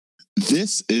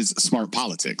This is Smart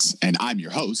Politics, and I'm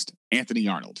your host, Anthony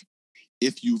Arnold.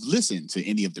 If you've listened to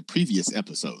any of the previous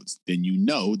episodes, then you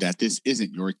know that this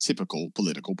isn't your typical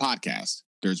political podcast.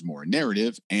 There's more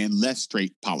narrative and less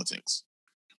straight politics.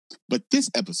 But this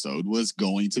episode was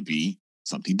going to be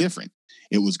something different.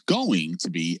 It was going to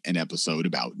be an episode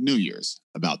about New Year's,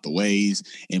 about the ways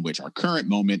in which our current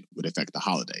moment would affect the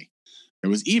holiday. There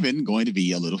was even going to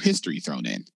be a little history thrown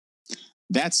in.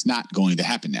 That's not going to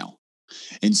happen now.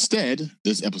 Instead,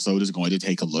 this episode is going to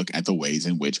take a look at the ways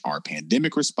in which our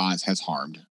pandemic response has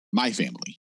harmed my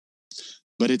family.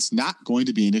 But it's not going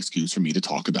to be an excuse for me to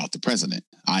talk about the president.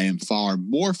 I am far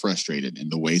more frustrated in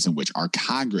the ways in which our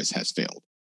Congress has failed.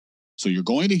 So you're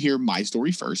going to hear my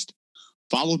story first,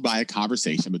 followed by a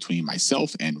conversation between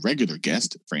myself and regular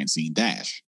guest, Francine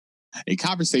Dash. A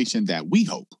conversation that we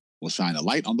hope will shine a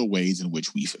light on the ways in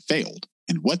which we've failed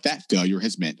and what that failure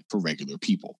has meant for regular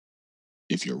people.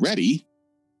 If you're ready,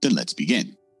 then let's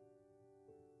begin.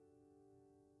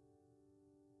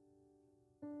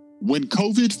 When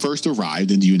COVID first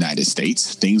arrived in the United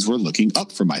States, things were looking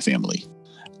up for my family.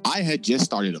 I had just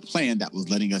started a plan that was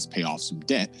letting us pay off some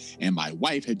debt, and my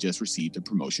wife had just received a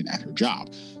promotion at her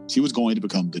job. She was going to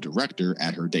become the director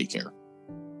at her daycare.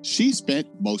 She spent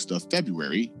most of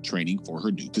February training for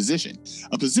her new position,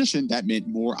 a position that meant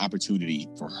more opportunity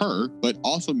for her, but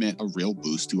also meant a real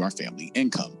boost to our family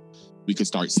income. We could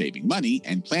start saving money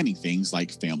and planning things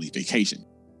like family vacation.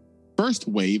 First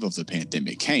wave of the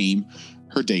pandemic came,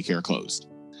 her daycare closed.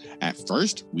 At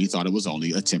first, we thought it was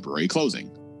only a temporary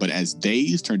closing, but as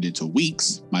days turned into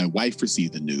weeks, my wife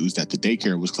received the news that the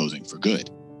daycare was closing for good.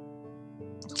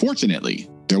 Fortunately,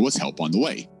 there was help on the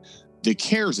way. The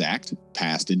CARES Act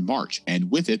passed in March, and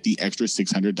with it, the extra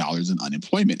 $600 in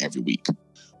unemployment every week,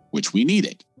 which we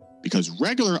needed. Because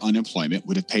regular unemployment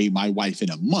would have paid my wife in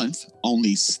a month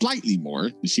only slightly more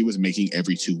than she was making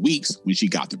every 2 weeks when she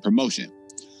got the promotion.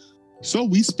 So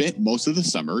we spent most of the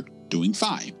summer doing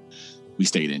fine. We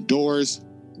stayed indoors,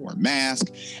 wore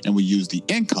masks, and we used the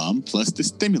income plus the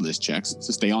stimulus checks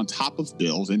to stay on top of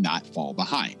bills and not fall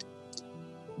behind.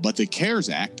 But the CARES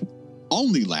Act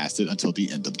only lasted until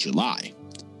the end of July.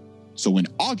 So when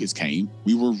August came,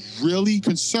 we were really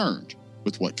concerned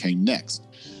with what came next.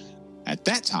 At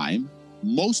that time,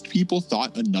 most people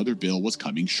thought another bill was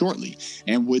coming shortly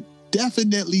and would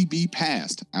definitely be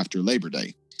passed after Labor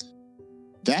Day.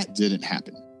 That didn't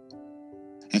happen.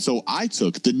 And so I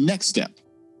took the next step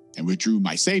and withdrew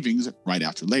my savings right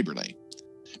after Labor Day.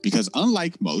 Because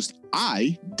unlike most,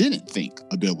 I didn't think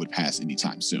a bill would pass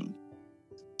anytime soon.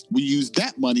 We used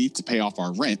that money to pay off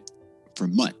our rent for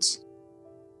months.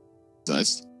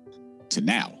 Thus, to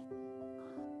now.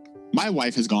 My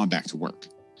wife has gone back to work.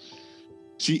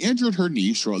 She injured her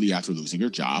knee shortly after losing her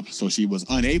job, so she was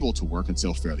unable to work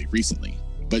until fairly recently.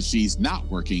 But she's not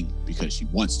working because she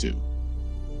wants to.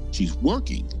 She's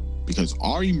working because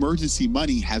our emergency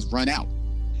money has run out.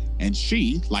 And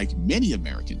she, like many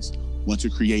Americans, wants to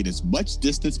create as much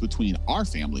distance between our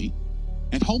family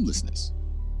and homelessness.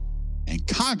 And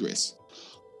Congress,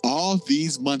 all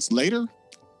these months later,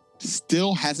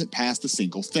 still hasn't passed a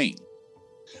single thing.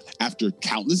 After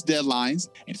countless deadlines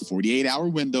and 48-hour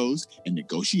windows and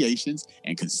negotiations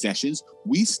and concessions,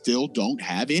 we still don't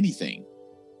have anything.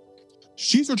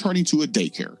 She's returning to a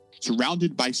daycare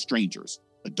surrounded by strangers,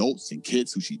 adults and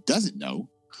kids who she doesn't know,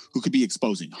 who could be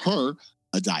exposing her,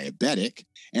 a diabetic,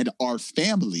 and our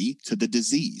family to the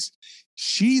disease.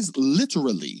 She's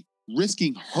literally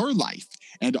risking her life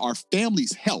and our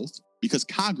family's health because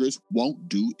Congress won't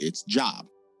do its job.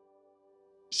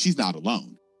 She's not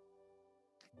alone.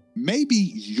 Maybe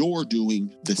you're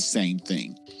doing the same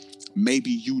thing.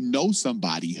 Maybe you know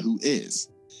somebody who is.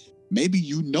 Maybe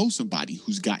you know somebody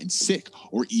who's gotten sick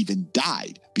or even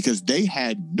died because they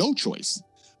had no choice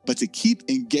but to keep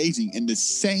engaging in the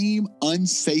same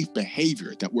unsafe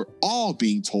behavior that we're all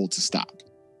being told to stop.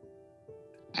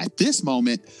 At this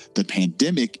moment, the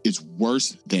pandemic is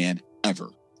worse than ever.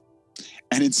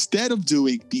 And instead of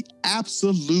doing the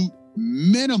absolute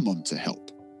minimum to help,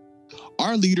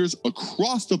 our leaders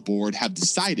across the board have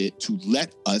decided to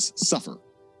let us suffer.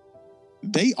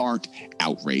 They aren't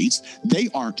outraged. They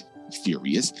aren't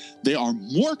furious. They are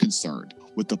more concerned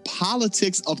with the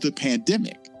politics of the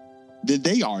pandemic than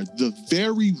they are the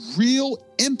very real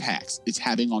impacts it's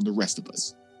having on the rest of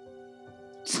us.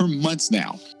 For months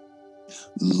now,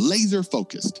 laser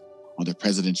focused on the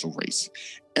presidential race,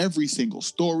 every single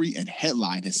story and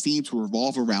headline has seemed to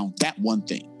revolve around that one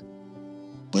thing.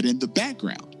 But in the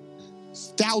background,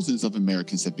 thousands of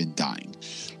Americans have been dying.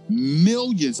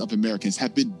 Millions of Americans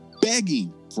have been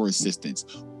begging for assistance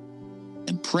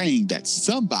and praying that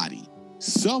somebody,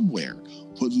 somewhere,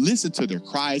 would listen to their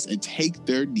cries and take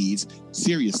their needs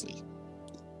seriously.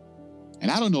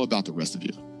 And I don't know about the rest of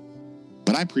you,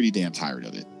 but I'm pretty damn tired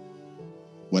of it.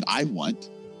 What I want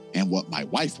and what my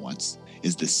wife wants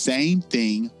is the same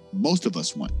thing most of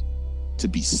us want: to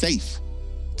be safe,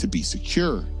 to be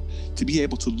secure, to be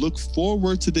able to look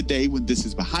forward to the day when this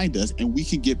is behind us and we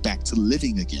can get back to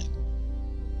living again.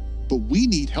 But we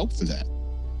need help for that.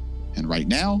 And right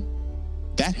now,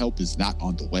 that help is not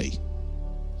on the way.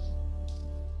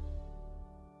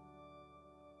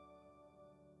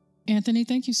 Anthony,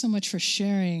 thank you so much for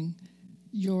sharing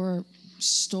your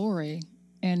story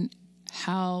and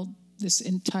how this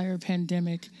entire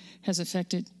pandemic has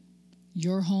affected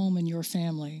your home and your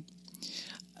family.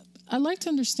 I'd like to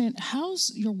understand,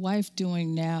 how's your wife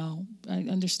doing now? I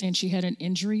understand she had an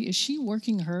injury. Is she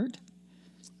working hurt?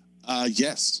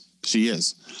 Yes, she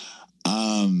is.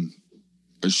 Her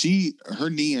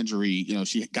knee injury,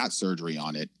 she got surgery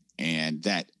on it and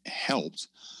that helped.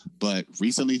 But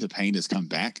recently the pain has come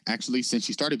back actually since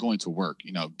she started going to work.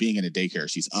 Being in a daycare,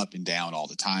 she's up and down all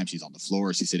the time. She's on the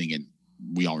floor. She's sitting in,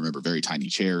 we all remember, very tiny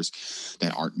chairs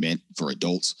that aren't meant for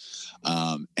adults.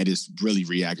 And it's really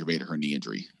re-aggravated her knee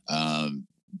injury.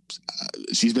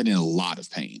 She's been in a lot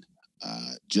of pain.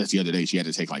 Just the other day, she had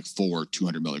to take like 4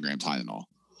 200 milligram Tylenol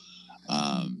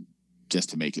just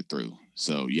to make it through.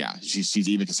 So yeah, she's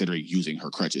even considering using her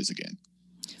crutches again.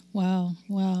 Wow.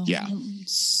 Yeah. I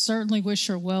certainly wish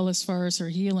her well as far as her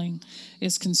healing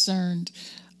is concerned.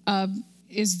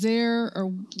 Is there,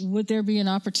 or would there be an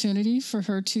opportunity for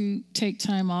her to take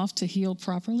time off to heal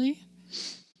properly?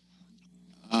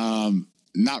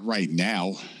 Not right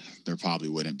now. There probably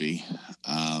wouldn't be.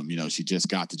 She just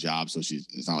got the job, so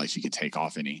it's not like she could take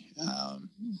off any.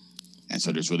 And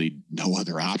so there's really no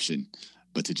other option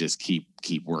but to just keep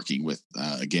working with,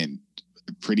 again,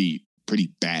 pretty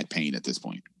bad pain at this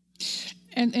point.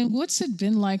 And what's it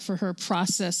been like for her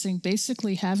processing,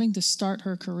 basically having to start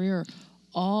her career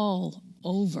all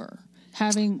over,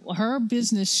 having her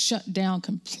business shut down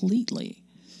completely?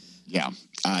 Yeah,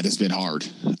 that's been hard.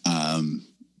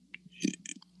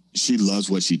 She loves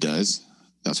what she does.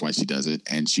 That's why she does it.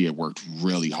 And she had worked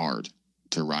really hard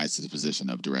to rise to the position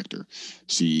of director.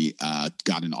 She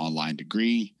got an online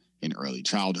degree in early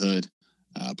childhood,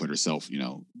 put herself,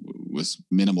 with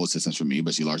minimal assistance from me,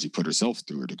 but she largely put herself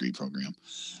through her degree program.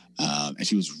 And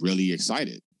she was really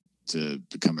excited to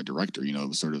become a director. It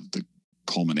was sort of the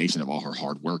culmination of all her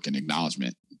hard work and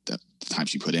acknowledgement that the time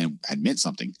she put in had meant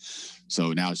something.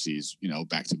 So now she's,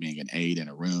 back to being an aide in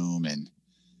a room and,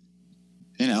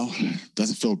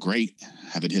 doesn't feel great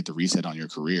having hit the reset on your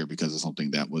career because of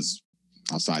something that was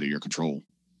outside of your control.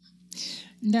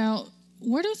 Now,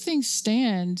 where do things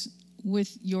stand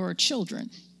with your children?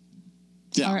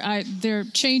 Yeah. There are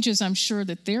changes I'm sure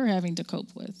that they're having to cope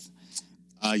with.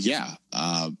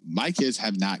 My kids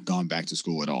have not gone back to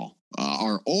school at all.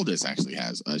 Our oldest actually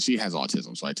has. She has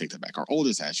autism, so I take that back. Our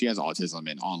oldest she has autism,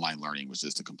 and online learning was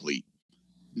just a complete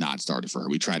non-starter for her.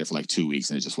 We tried it for like 2 weeks,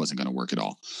 and it just wasn't going to work at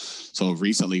all. So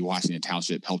recently, Washington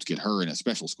Township helped get her in a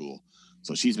special school,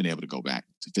 so she's been able to go back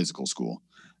to physical school.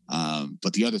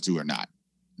 But the other two are not.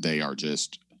 They are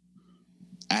just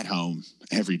at home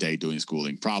every day doing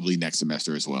schooling, probably next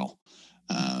semester as well.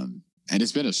 And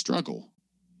it's been a struggle.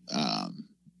 Last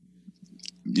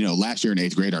year in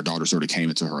 8th grade, our daughter sort of came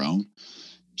into her own.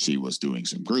 She was doing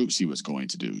some groups. She was going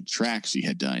to do track. She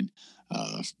had done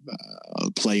a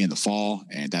play in the fall,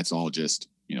 and that's all just,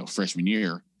 freshman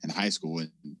year in high school,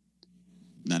 and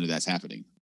none of that's happening.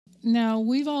 Now,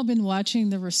 we've all been watching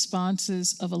the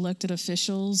responses of elected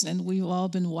officials, and we've all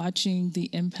been watching the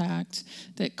impact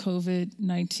that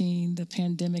COVID-19, the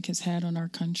pandemic, has had on our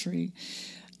country.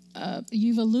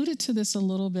 You've alluded to this a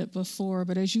little bit before,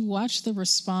 but as you watch the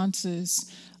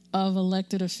responses of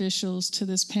elected officials to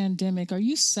this pandemic, are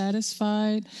you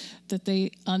satisfied that they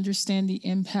understand the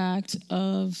impact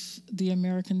of the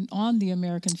American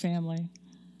family?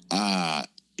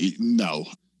 No.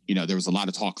 There was a lot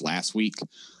of talk last week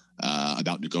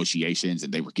about negotiations,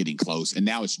 and they were getting close, and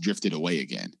now it's drifted away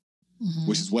again,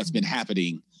 which is what's been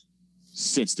happening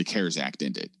since the CARES Act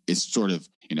ended. It's sort of,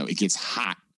 it gets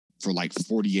hot for like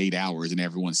 48 hours, and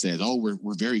everyone says, oh,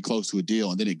 we're very close to a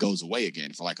deal, and then it goes away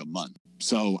again for like a month.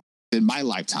 So in my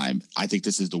lifetime, I think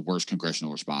this is the worst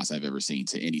congressional response I've ever seen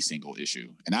to any single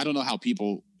issue. And I don't know how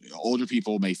older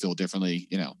people may feel differently,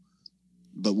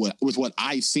 but with what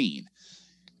I've seen,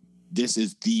 this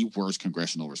is the worst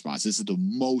congressional response. This is the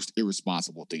most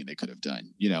irresponsible thing they could have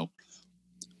done.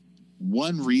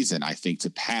 One reason I think to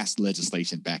pass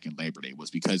legislation back in Labor Day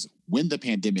was because when the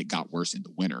pandemic got worse in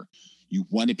the winter, you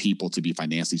wanted people to be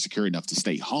financially secure enough to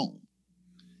stay home.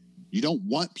 You don't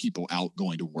want people out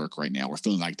going to work right now or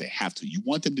feeling like they have to. You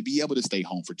want them to be able to stay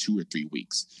home for 2 or 3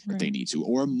 weeks if they need to,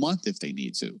 or a month if they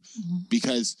need to,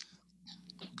 because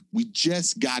we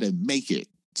just got to make it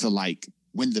to like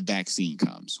when the vaccine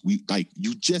comes.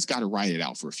 You just got to ride it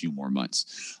out for a few more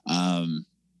months. And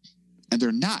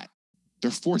they're not.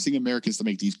 They're forcing Americans to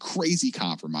make these crazy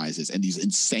compromises and these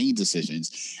insane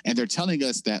decisions. And they're telling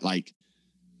us that like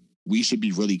we should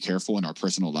be really careful in our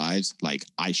personal lives. Like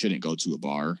I shouldn't go to a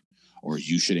bar, or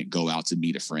you shouldn't go out to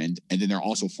meet a friend. And then they're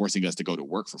also forcing us to go to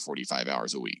work for 45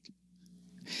 hours a week.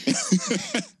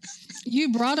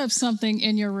 You brought up something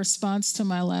in your response to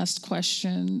my last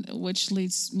question, which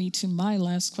leads me to my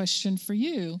last question for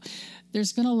you.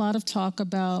 There's been a lot of talk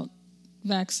about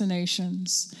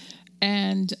vaccinations,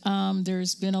 and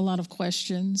there's been a lot of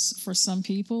questions for some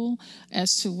people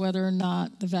as to whether or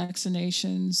not the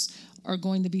vaccinations are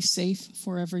going to be safe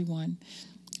for everyone.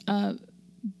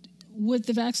 Would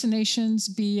the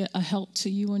vaccinations be a help to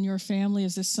you and your family?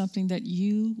 Is this something that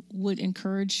you would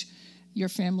encourage your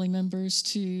family members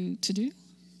to do?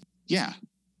 Yeah.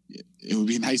 It would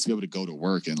be nice to be able to go to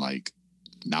work and like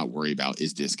not worry about,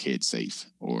 is this kid safe?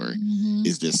 Or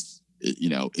is this,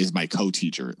 is my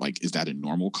co-teacher, like, is that a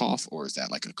normal cough or is that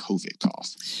like a COVID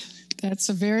cough? That's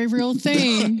a very real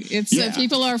thing. It's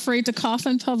people are afraid to cough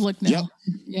in public now.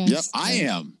 Yep. I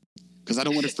am, because I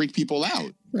don't want to freak people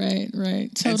out. Right.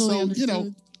 Totally. And so,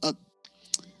 understood.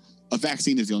 a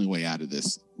vaccine is the only way out of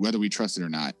this, whether we trust it or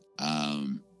not.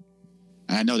 And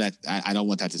I know that I don't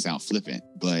want that to sound flippant,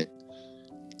 but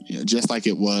just like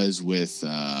it was with,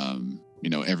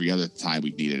 every other time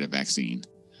we've needed a vaccine,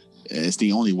 it's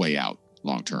the only way out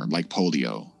long term, like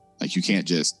polio. Like you can't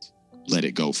just let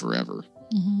it go forever.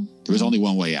 There was only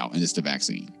one way out, and it's the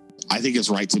vaccine. I think it's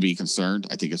right to be concerned.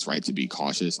 I think it's right to be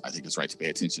cautious. I think it's right to pay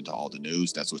attention to all the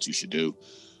news. That's what you should do.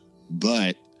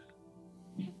 But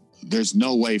there's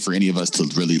no way for any of us to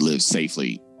really live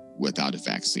safely without a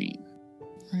vaccine.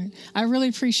 Right. I really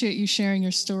appreciate you sharing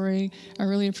your story. I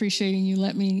really appreciate you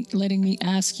letting me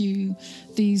ask you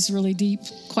these really deep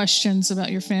questions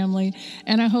about your family.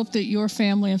 And I hope that your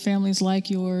family and families like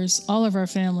yours, all of our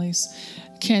families,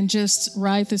 can just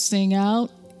ride this thing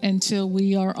out until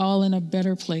we are all in a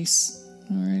better place.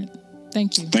 All right.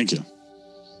 Thank you. Thank you.